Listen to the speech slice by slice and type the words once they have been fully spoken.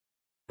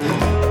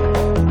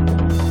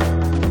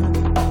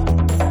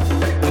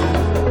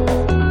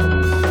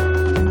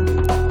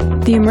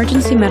The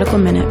Emergency Medical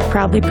Minute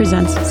proudly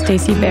presents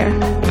Stacey Baer,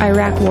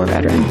 Iraq war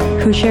veteran,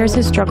 who shares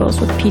his struggles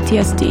with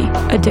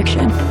PTSD,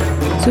 addiction,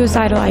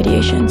 suicidal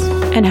ideations,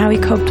 and how he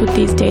coped with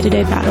these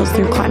day-to-day battles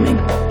through climbing.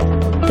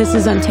 This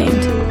is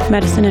Untamed,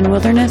 Medicine in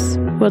Wilderness,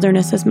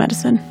 Wilderness as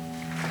Medicine.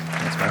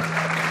 Thanks, man.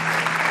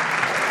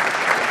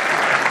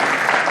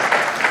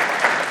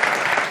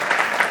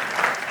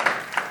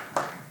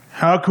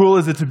 How cool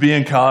is it to be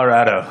in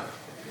Colorado?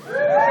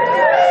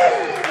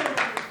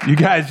 You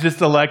guys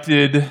just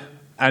elected,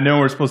 I know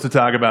we're supposed to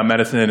talk about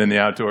medicine and the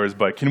outdoors,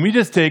 but can we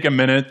just take a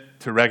minute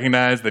to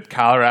recognize that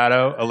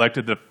Colorado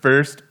elected the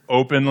first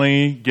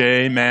openly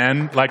gay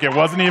man like it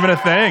wasn't even a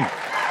thing?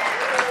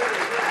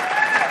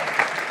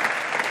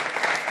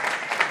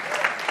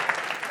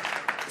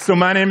 So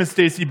my name is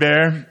Stacey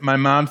Baer. My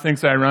mom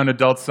thinks I run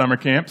adult summer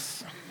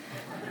camps.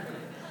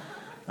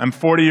 I'm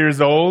 40 years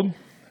old.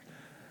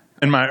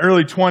 In my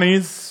early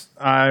 20s,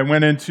 I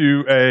went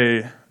into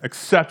an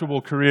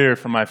acceptable career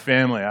for my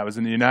family. I was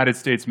in the United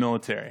States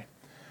military.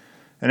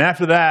 And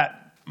after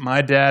that,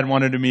 my dad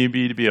wanted me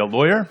to be a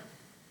lawyer,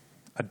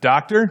 a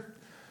doctor,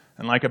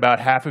 and like about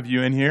half of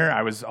you in here,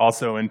 I was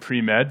also in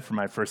pre-med for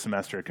my first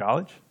semester of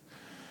college.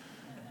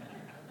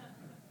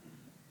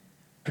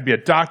 I could be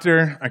a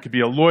doctor, I could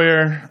be a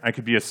lawyer, I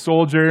could be a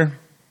soldier,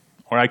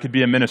 or I could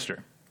be a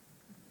minister.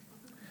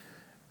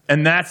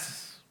 And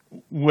that's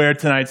where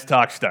tonight's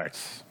talk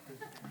starts.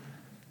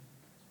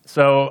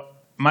 So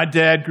my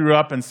dad grew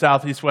up in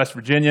southeast West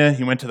Virginia.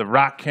 He went to the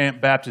Rock Camp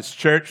Baptist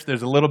Church.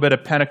 There's a little bit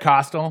of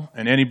Pentecostal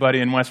in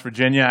anybody in West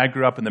Virginia. I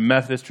grew up in the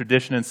Methodist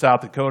tradition in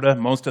South Dakota.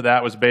 Most of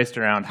that was based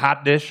around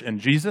hot dish and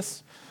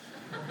Jesus.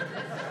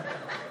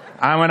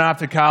 I went off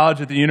to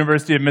college at the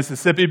University of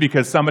Mississippi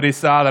because somebody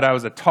saw that I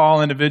was a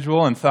tall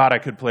individual and thought I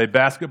could play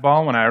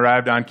basketball. When I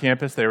arrived on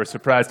campus, they were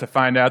surprised to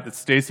find out that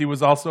Stacey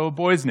was also a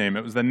boy's name.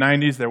 It was the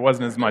 90s. There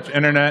wasn't as much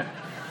internet.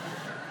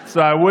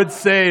 So I would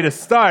say to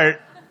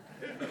start,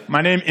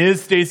 my name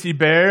is Stacey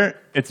Baer.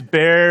 It's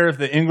Baer of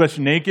the English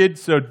naked,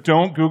 so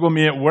don't Google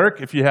me at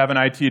work if you have an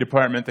IT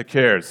department that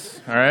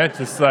cares, all right?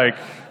 Just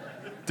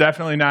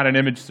definitely not an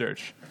image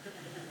search.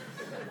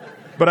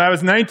 But I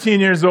was 19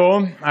 years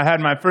old. I had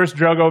my first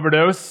drug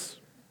overdose,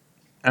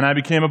 and I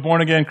became a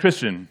born-again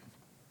Christian,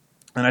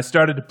 and I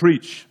started to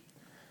preach.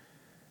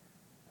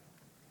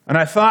 And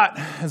I thought,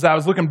 as I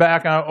was looking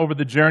back over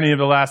the journey of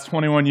the last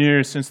 21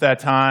 years since that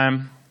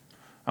time,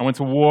 I went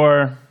to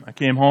war, I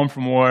came home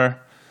from war,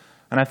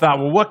 and I thought,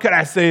 well, what could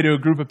I say to a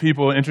group of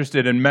people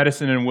interested in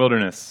medicine and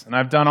wilderness? And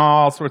I've done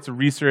all sorts of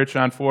research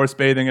on forest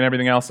bathing and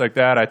everything else like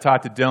that. I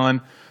talked to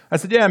Dylan. I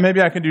said, yeah,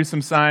 maybe I can do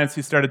some science.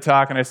 He started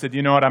talking. I said,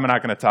 you know what, I'm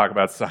not going to talk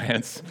about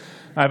science.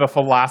 I have a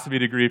philosophy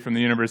degree from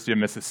the University of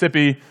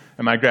Mississippi.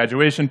 At my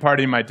graduation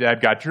party, my dad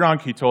got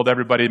drunk. He told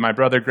everybody my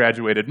brother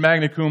graduated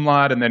magna cum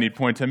laude, and then he'd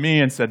point to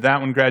me and said,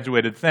 that one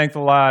graduated thank the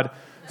Lord.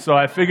 So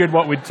I figured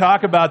what we'd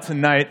talk about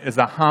tonight is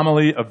a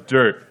homily of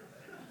dirt.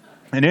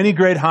 And any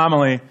great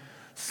homily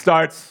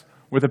starts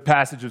with a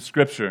passage of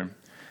Scripture.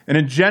 And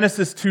in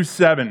Genesis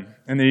 2:7,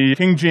 in the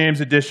King James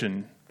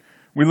edition,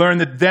 we learn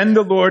that then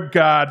the Lord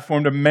God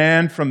formed a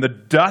man from the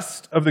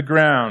dust of the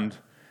ground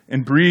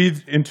and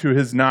breathed into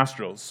his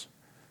nostrils,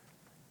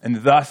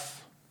 and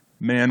thus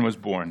man was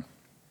born.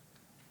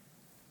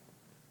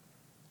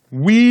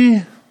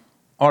 We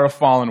are a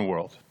fallen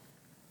world.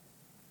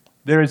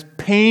 There is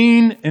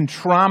pain and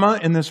trauma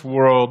in this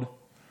world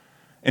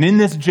and in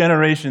this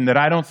generation that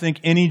I don't think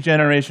any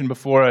generation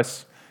before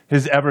us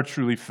has ever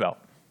truly felt.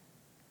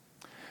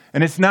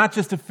 And it's not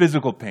just a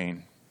physical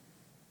pain.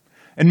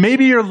 And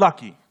maybe you're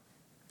lucky,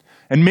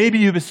 and maybe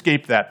you've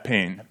escaped that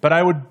pain, but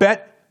I would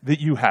bet that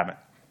you haven't.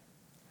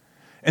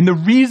 And the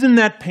reason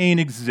that pain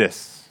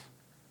exists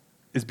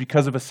is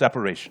because of a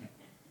separation.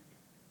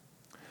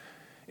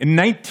 In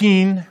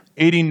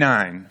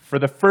 1989, for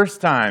the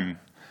first time,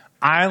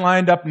 I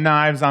lined up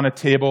knives on a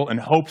table in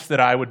hopes that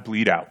I would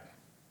bleed out.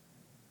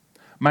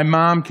 My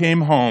mom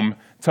came home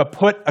to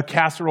put a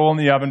casserole in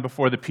the oven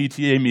before the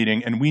PTA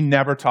meeting, and we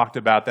never talked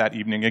about that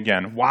evening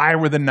again. Why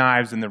were the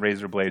knives and the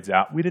razor blades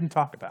out? We didn't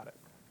talk about it.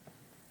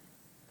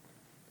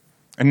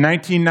 In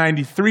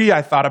 1993,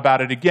 I thought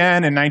about it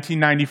again. In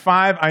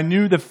 1995, I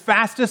knew the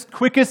fastest,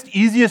 quickest,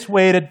 easiest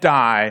way to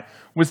die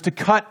was to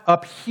cut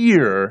up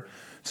here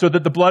so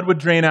that the blood would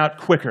drain out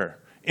quicker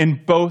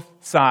in both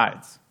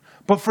sides.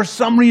 But for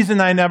some reason,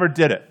 I never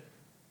did it.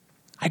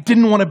 I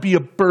didn't want to be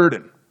a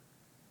burden.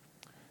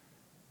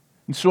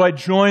 And so I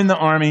joined the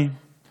Army.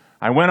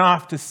 I went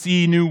off to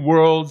see new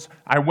worlds.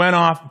 I went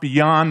off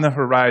beyond the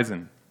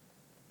horizon.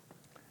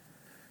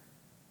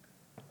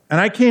 And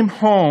I came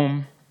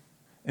home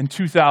in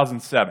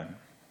 2007.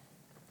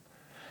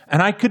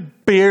 And I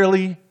could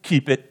barely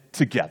keep it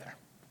together.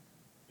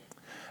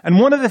 And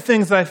one of the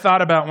things I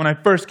thought about when I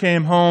first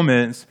came home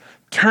is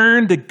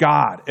turn to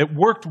God. It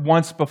worked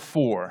once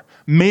before.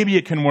 Maybe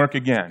it can work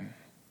again.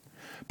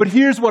 But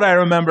here's what I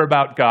remember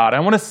about God. I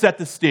want to set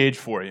the stage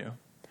for you.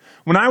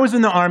 When I was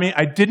in the Army,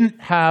 I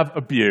didn't have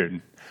a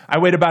beard. I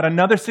weighed about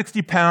another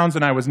 60 pounds,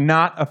 and I was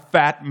not a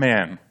fat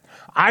man.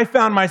 I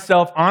found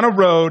myself on a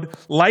road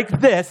like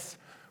this,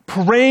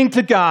 praying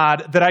to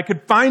God that I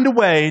could find a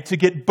way to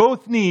get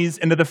both knees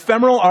into the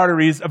femoral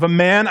arteries of a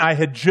man I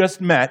had just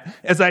met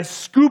as I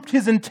scooped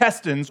his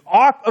intestines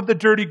off of the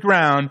dirty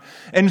ground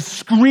and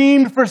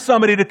screamed for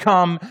somebody to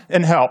come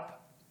and help.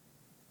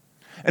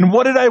 And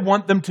what did I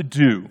want them to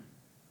do?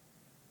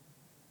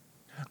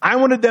 I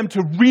wanted them to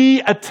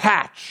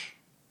reattach,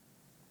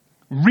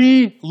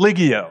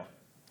 religio.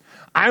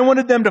 I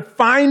wanted them to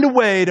find a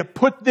way to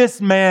put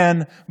this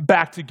man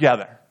back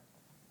together.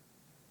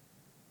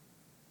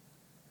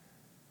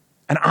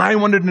 And I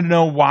wanted to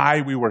know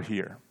why we were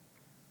here.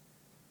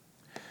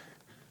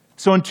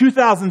 So in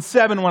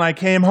 2007, when I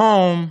came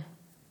home,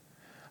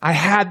 I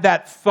had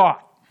that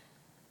thought.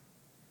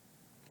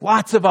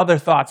 Lots of other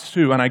thoughts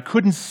too, and I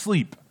couldn't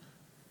sleep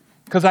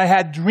because I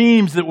had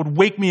dreams that would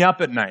wake me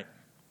up at night.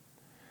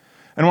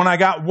 And when I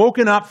got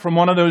woken up from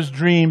one of those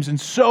dreams, and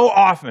so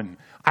often,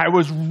 I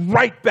was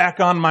right back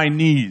on my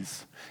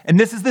knees. And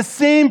this is the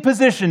same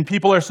position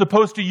people are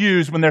supposed to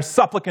use when they're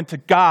supplicant to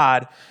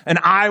God, and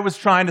I was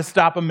trying to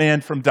stop a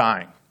man from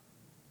dying.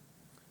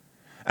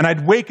 And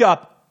I'd wake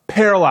up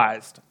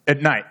paralyzed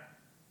at night.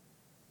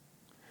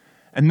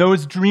 And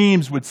those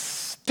dreams would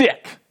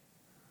stick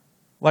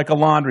like a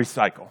laundry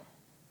cycle.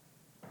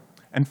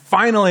 And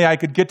finally, I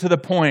could get to the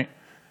point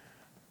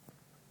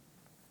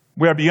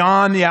where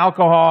beyond the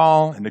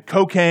alcohol and the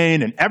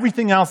cocaine and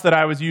everything else that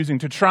I was using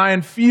to try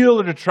and feel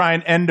or to try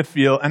and end a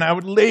feel, and I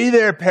would lay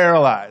there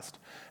paralyzed,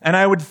 and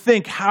I would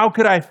think, how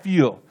could I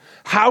feel?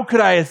 How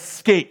could I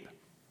escape?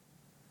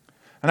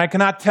 And I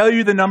cannot tell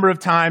you the number of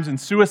times, and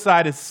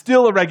suicide is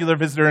still a regular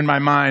visitor in my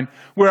mind,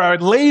 where I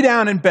would lay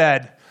down in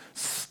bed,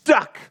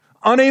 stuck,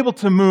 unable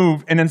to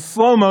move, and in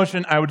slow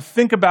motion, I would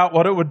think about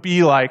what it would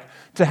be like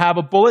to have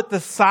a bullet the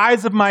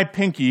size of my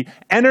pinky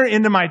enter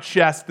into my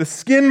chest, the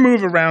skin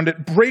move around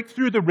it, break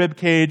through the rib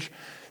cage,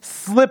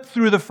 slip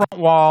through the front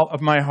wall of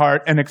my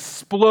heart, and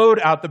explode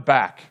out the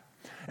back.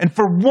 And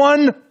for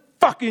one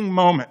fucking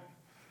moment,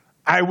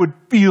 I would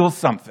feel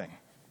something.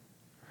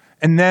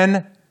 And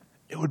then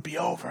it would be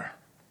over.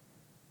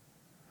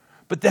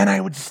 But then I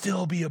would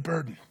still be a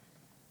burden.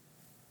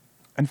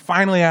 And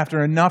finally,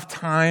 after enough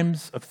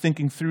times of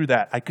thinking through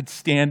that, I could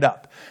stand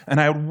up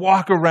and I would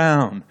walk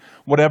around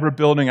whatever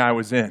building I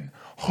was in,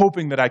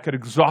 hoping that I could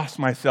exhaust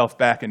myself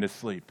back into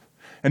sleep.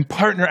 And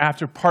partner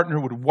after partner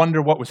would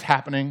wonder what was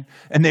happening,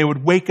 and they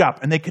would wake up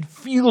and they could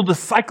feel the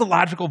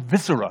psychological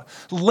viscera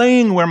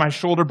laying where my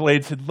shoulder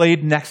blades had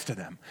laid next to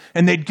them.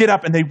 And they'd get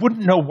up and they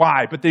wouldn't know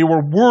why, but they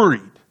were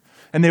worried.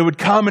 And they would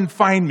come and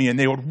find me and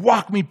they would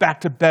walk me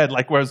back to bed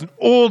like I was an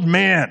old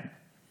man.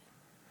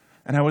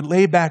 And I would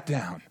lay back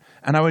down.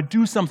 And I would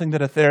do something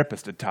that a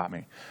therapist had taught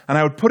me. And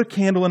I would put a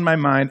candle in my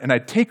mind, and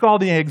I'd take all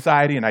the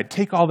anxiety, and I'd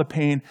take all the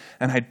pain,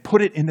 and I'd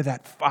put it into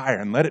that fire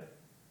and let it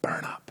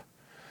burn up.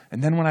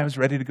 And then when I was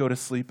ready to go to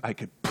sleep, I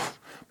could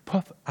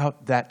puff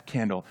out that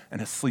candle,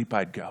 and asleep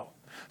I'd go.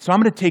 So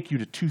I'm going to take you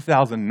to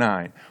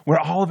 2009, where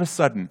all of a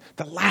sudden,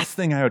 the last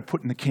thing I would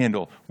put in the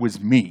candle was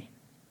me.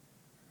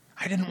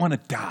 I didn't want to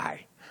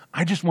die.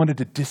 I just wanted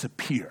to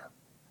disappear.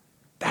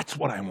 That's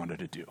what I wanted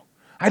to do.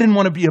 I didn't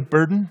want to be a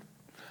burden.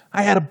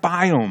 I had a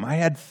biome. I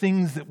had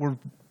things that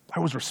I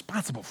was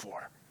responsible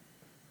for.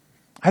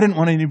 I didn't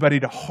want anybody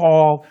to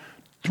haul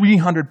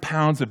 300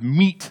 pounds of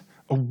meat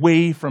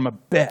away from a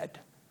bed.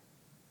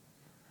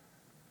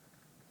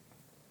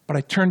 But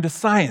I turned to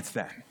science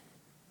then.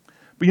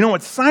 But you know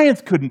what science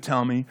couldn't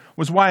tell me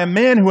was why a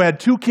man who had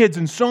 2 kids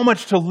and so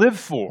much to live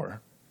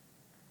for,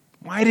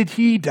 why did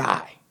he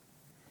die?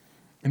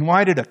 And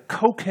why did a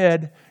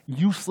cokehead,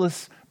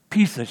 useless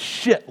piece of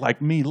shit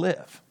like me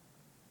live?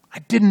 I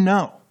didn't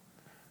know.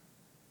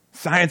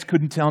 Science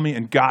couldn't tell me,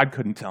 and God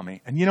couldn't tell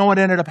me. And you know what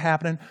ended up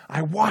happening?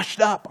 I washed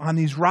up on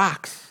these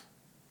rocks.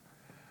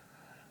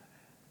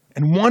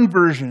 And one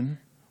version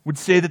would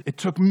say that it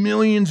took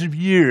millions of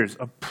years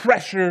of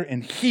pressure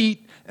and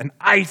heat and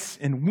ice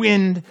and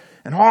wind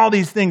and all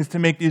these things to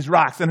make these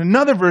rocks. And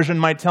another version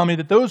might tell me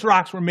that those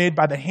rocks were made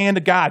by the hand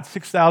of God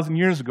 6,000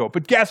 years ago.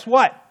 But guess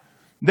what?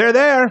 They're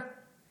there.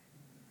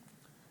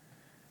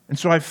 And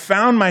so I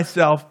found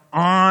myself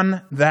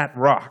on that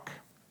rock.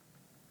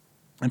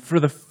 And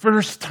for the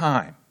first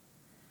time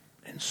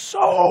in so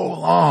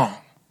long,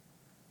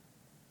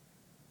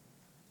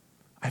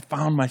 I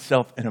found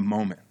myself in a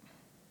moment.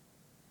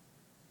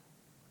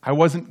 I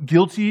wasn't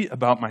guilty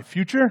about my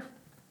future.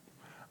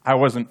 I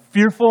wasn't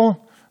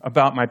fearful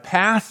about my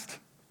past.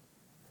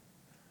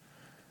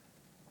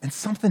 And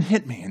something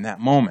hit me in that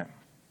moment.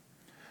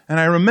 And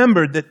I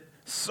remembered that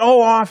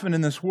so often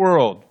in this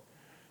world,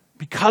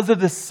 because of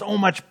this so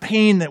much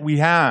pain that we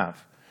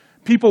have,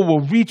 people will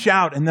reach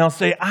out and they'll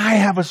say, I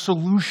have a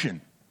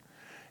solution.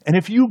 And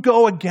if you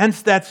go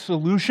against that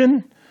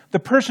solution, the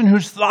person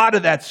who's thought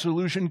of that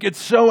solution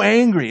gets so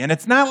angry. And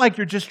it's not like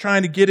you're just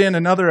trying to get in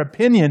another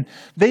opinion.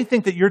 They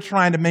think that you're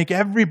trying to make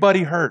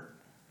everybody hurt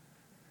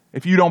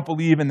if you don't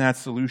believe in that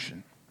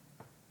solution.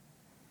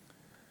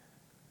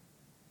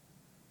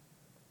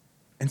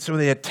 And so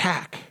they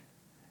attack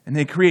and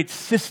they create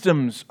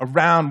systems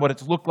around what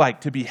it's looked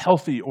like to be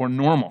healthy or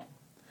normal.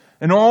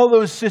 And all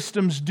those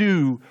systems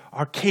do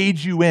are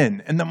cage you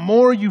in. And the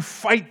more you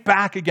fight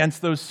back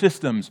against those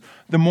systems,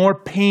 the more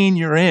pain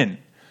you're in.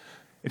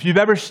 If you've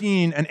ever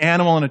seen an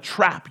animal in a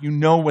trap, you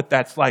know what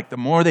that's like. The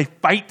more they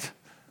fight,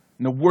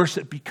 and the worse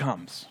it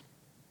becomes.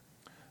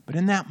 But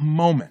in that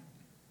moment,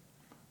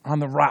 on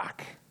the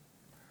rock,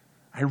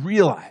 I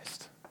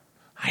realized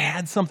I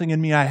had something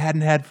in me I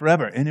hadn't had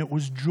forever, and it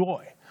was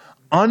joy.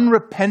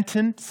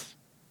 Unrepentant,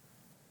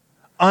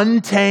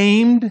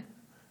 untamed,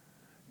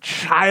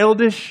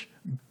 childish,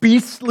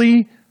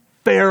 beastly,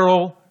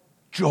 feral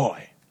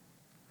joy.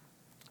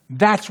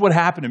 That's what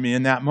happened to me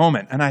in that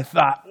moment. And I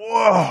thought,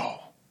 whoa,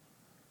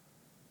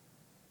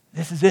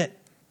 this is it.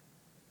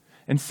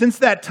 And since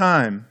that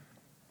time,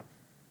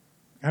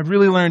 I've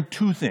really learned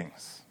two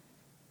things.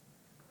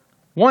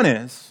 One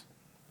is,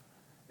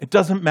 it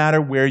doesn't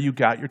matter where you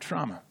got your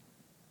trauma.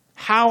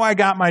 How I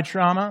got my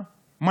trauma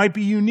might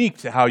be unique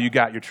to how you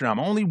got your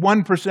trauma. Only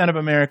 1% of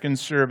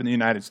Americans serve in the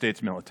United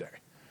States military.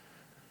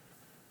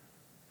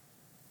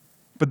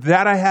 But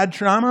that I had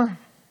trauma,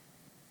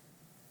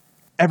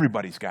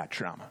 everybody's got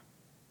trauma.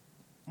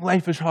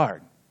 Life is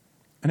hard.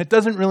 And it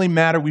doesn't really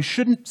matter. We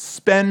shouldn't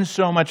spend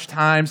so much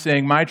time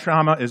saying my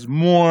trauma is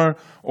more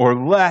or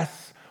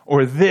less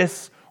or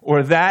this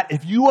or that.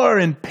 If you are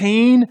in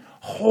pain,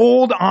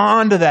 hold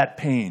on to that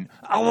pain.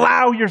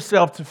 Allow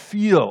yourself to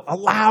feel.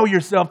 Allow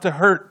yourself to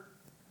hurt.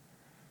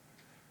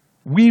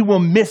 We will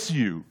miss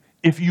you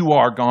if you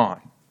are gone.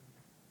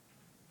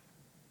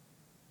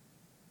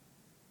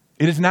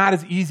 It is not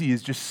as easy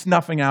as just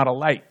snuffing out a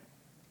light.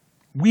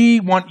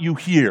 We want you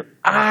here.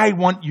 I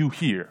want you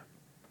here.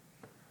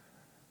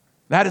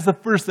 That is the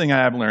first thing I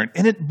have learned.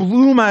 And it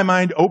blew my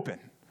mind open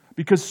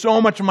because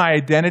so much of my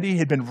identity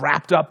had been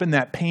wrapped up in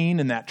that pain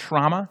and that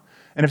trauma.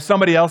 And if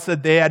somebody else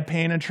said they had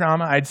pain and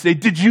trauma, I'd say,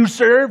 did you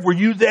serve? Were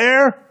you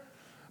there?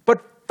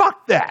 But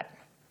fuck that.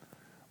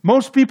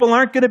 Most people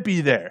aren't going to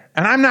be there.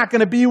 And I'm not going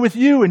to be with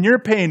you in your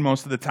pain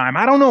most of the time.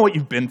 I don't know what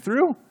you've been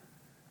through.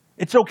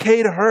 It's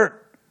okay to hurt.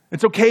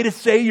 It's okay to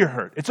say you're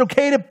hurt. It's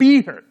okay to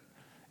be hurt.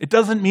 It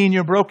doesn't mean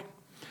you're broken.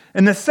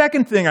 And the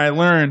second thing I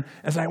learned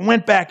as I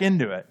went back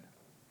into it,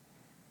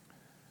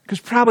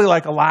 because probably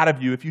like a lot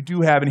of you, if you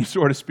do have any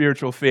sort of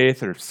spiritual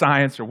faith or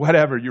science or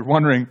whatever, you're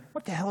wondering,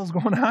 what the hell is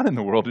going on in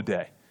the world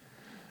today?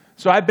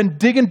 So I've been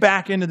digging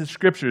back into the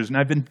scriptures, and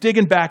I've been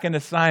digging back into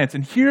science,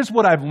 and here's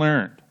what I've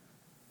learned.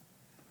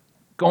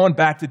 Going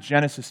back to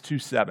Genesis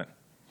 2:7.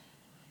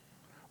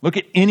 Look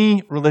at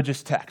any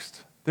religious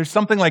text. There's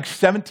something like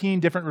 17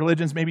 different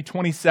religions, maybe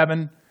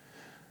 27,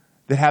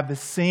 that have the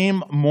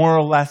same more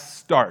or less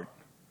start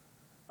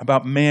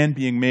about man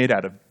being made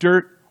out of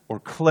dirt or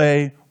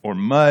clay or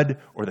mud,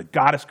 or the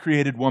goddess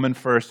created woman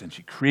first, and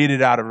she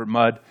created out of her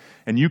mud.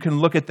 And you can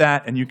look at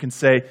that and you can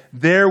say,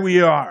 there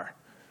we are.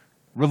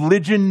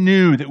 Religion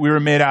knew that we were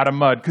made out of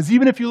mud. Because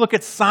even if you look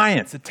at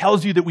science, it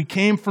tells you that we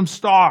came from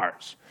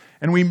stars.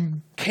 And we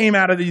came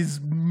out of these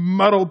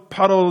muddled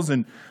puddles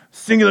and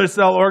singular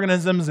cell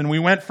organisms, and we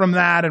went from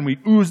that and we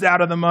oozed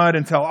out of the mud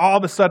until all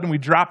of a sudden we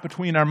dropped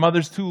between our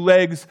mother's two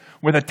legs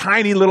with a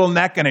tiny little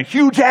neck and a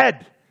huge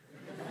head.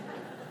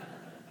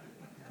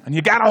 And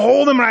you got to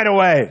hold them right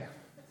away.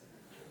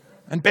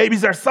 And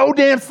babies are so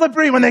damn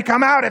slippery when they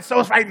come out, it's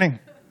so frightening.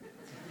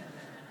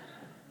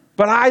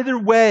 But either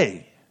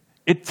way,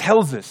 it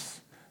tells us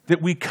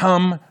that we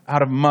come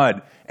out of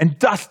mud. And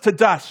dust to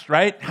dust,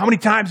 right? How many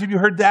times have you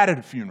heard that at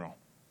a funeral?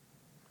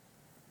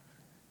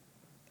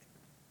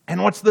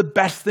 And what's the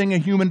best thing a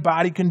human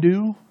body can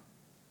do?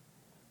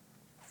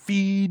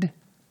 Feed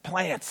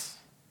plants,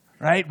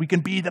 right? We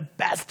can be the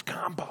best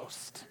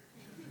compost.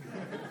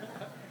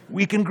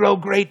 We can grow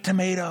great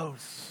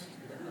tomatoes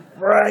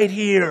right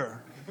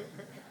here.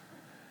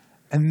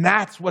 And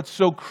that's what's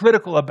so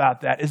critical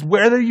about that, is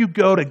whether you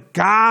go to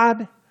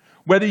God,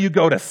 whether you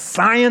go to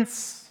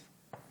science,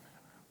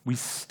 we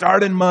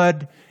start in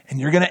mud and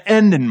you're going to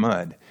end in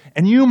mud.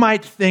 And you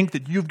might think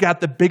that you've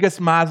got the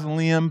biggest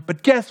mausoleum,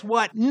 but guess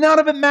what? None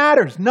of it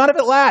matters. None of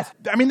it lasts.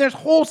 I mean, there's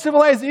whole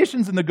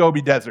civilizations in the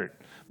Gobi Desert.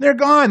 They're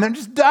gone. They're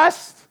just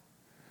dust.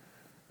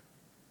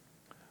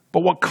 But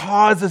what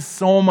causes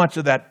so much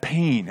of that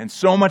pain and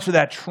so much of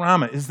that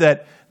trauma is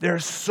that there are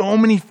so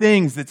many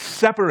things that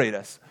separate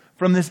us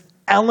from this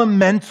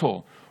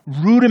elemental,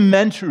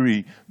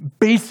 rudimentary,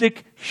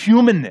 basic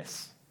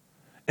humanness.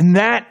 And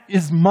that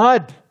is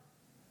mud.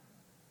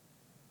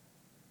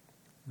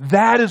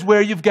 That is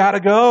where you've got to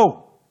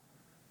go.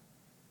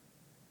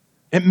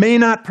 It may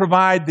not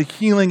provide the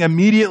healing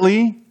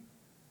immediately,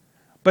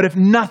 but if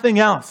nothing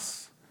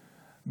else,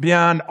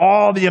 beyond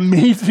all the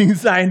amazing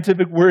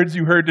scientific words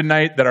you heard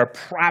tonight that are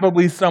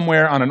probably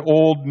somewhere on an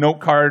old note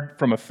card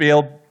from a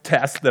failed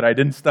test that I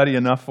didn't study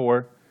enough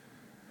for,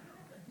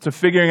 to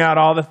figuring out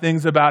all the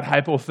things about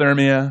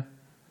hypothermia,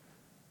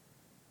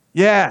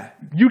 yeah,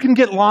 you can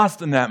get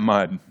lost in that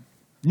mud.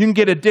 You can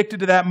get addicted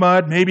to that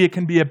mud. Maybe it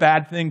can be a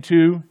bad thing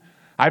too.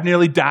 I've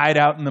nearly died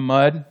out in the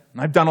mud.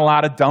 I've done a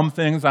lot of dumb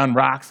things on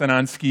rocks and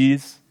on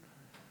skis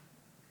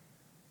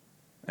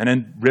and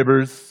in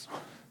rivers,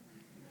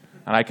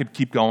 and I could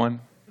keep going.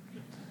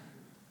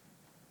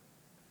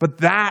 But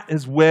that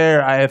is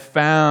where I have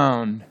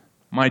found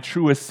my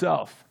truest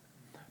self,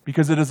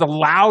 because it has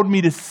allowed me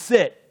to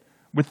sit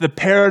with the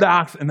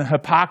paradox and the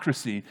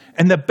hypocrisy.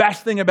 And the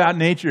best thing about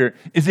nature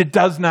is it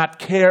does not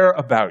care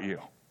about you.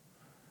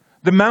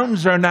 The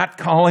mountains are not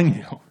calling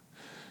you.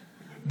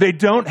 They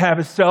don't have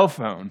a cell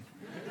phone.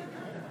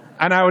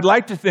 And I would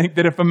like to think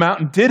that if a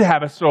mountain did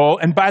have a soul,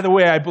 and by the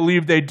way, I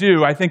believe they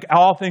do, I think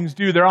all things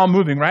do, they're all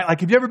moving, right?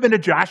 Like, have you ever been to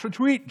Joshua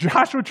Tree?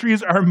 Joshua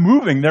trees are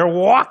moving. They're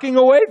walking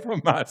away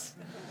from us.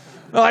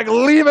 They're like,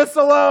 leave us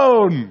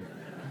alone.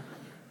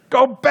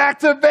 Go back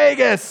to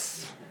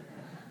Vegas.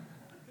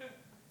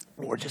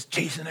 We're just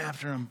chasing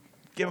after them.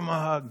 Give them a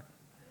hug.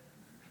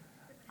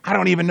 I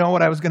don't even know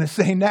what I was going to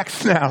say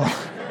next now.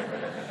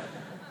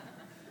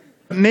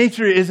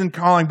 Nature isn't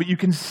calling, but you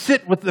can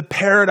sit with the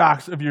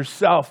paradox of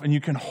yourself and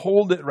you can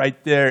hold it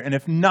right there. And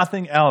if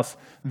nothing else,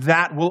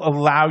 that will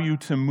allow you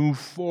to move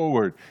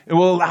forward. It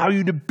will allow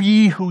you to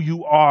be who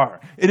you are.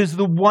 It is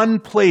the one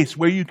place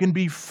where you can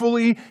be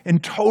fully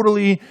and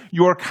totally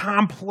your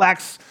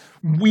complex,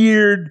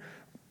 weird,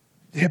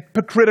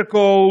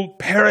 hypocritical,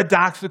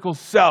 paradoxical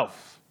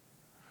self.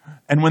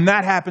 And when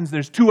that happens,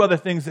 there's two other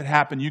things that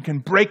happen. You can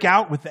break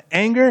out with the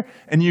anger,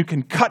 and you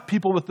can cut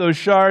people with those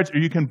shards, or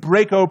you can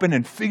break open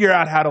and figure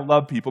out how to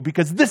love people,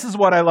 because this is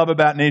what I love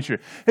about nature.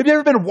 Have you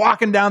ever been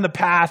walking down the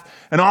path,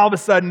 and all of a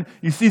sudden,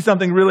 you see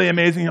something really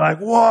amazing, you're like,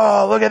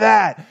 whoa, look at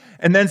that.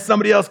 And then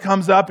somebody else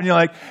comes up, and you're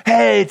like,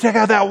 hey, check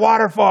out that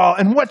waterfall,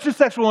 and what's your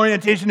sexual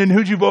orientation, and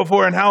who'd you vote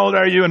for, and how old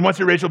are you, and what's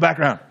your racial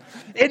background?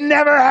 It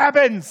never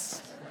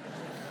happens.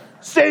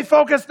 Stay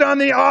focused on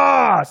the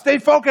awe. Stay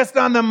focused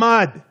on the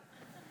mud.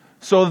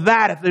 So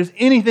that, if there's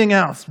anything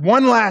else,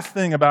 one last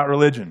thing about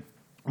religion,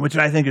 which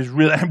I think is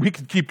really, we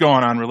could keep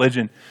going on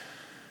religion.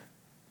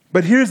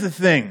 But here's the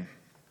thing.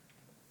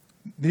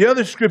 The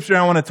other scripture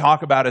I want to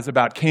talk about is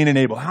about Cain and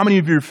Abel. How many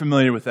of you are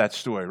familiar with that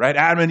story, right?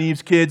 Adam and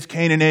Eve's kids,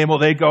 Cain and Abel,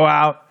 they go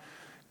out.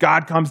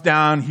 God comes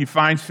down. He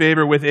finds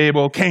favor with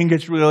Abel. Cain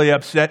gets really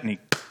upset and he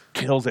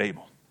kills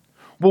Abel.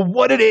 Well,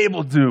 what did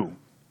Abel do?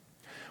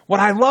 What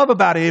I love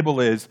about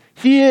Abel is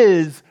he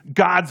is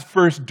God's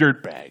first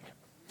dirtbag.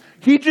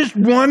 He just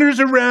wanders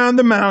around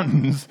the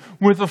mountains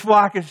with a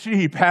flock of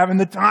sheep, having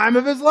the time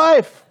of his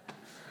life.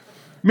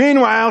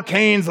 Meanwhile,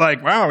 Cain's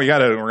like, well, we're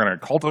going to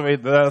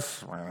cultivate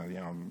this,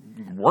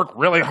 work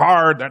really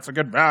hard. That's a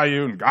good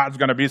value, and God's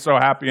going to be so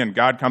happy. And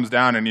God comes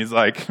down, and he's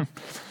like,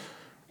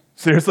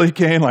 seriously,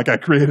 Cain? Like, I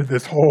created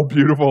this whole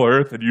beautiful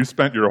earth, and you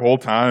spent your whole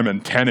time in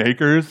 10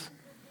 acres?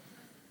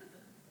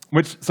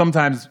 Which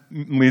sometimes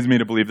leads me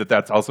to believe that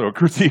that's also a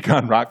critique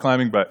on rock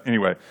climbing, but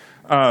anyway.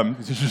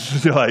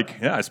 Like,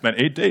 yeah, I spent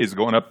 8 days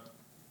going up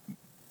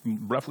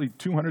roughly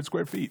 200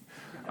 square feet.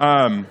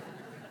 But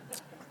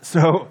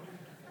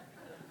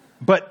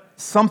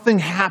something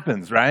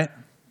happens, right?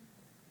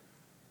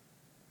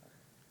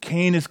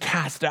 Cain is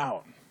cast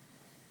out.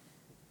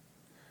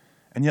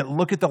 And yet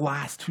look at the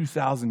last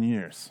 2,000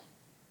 years.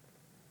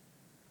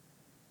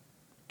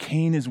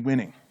 Cain is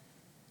winning.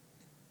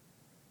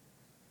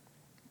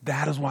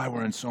 That is why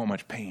we're in so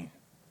much pain.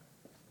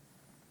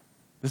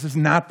 This is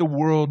not the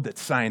world that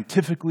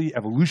scientifically,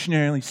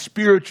 evolutionarily,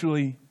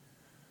 spiritually,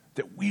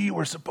 that we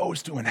were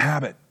supposed to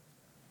inhabit.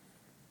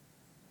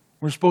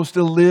 We're supposed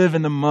to live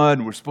in the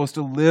mud. We're supposed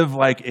to live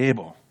like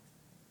Abel.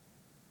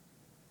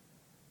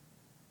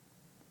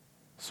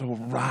 So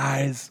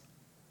rise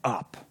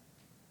up.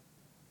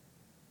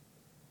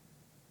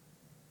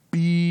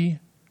 Be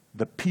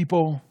the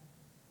people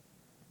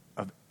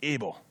of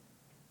Abel.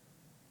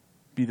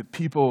 Be the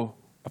people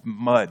of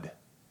mud.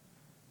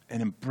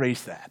 And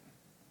embrace that.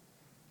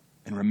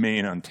 And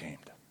remain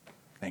untamed.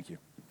 Thank you.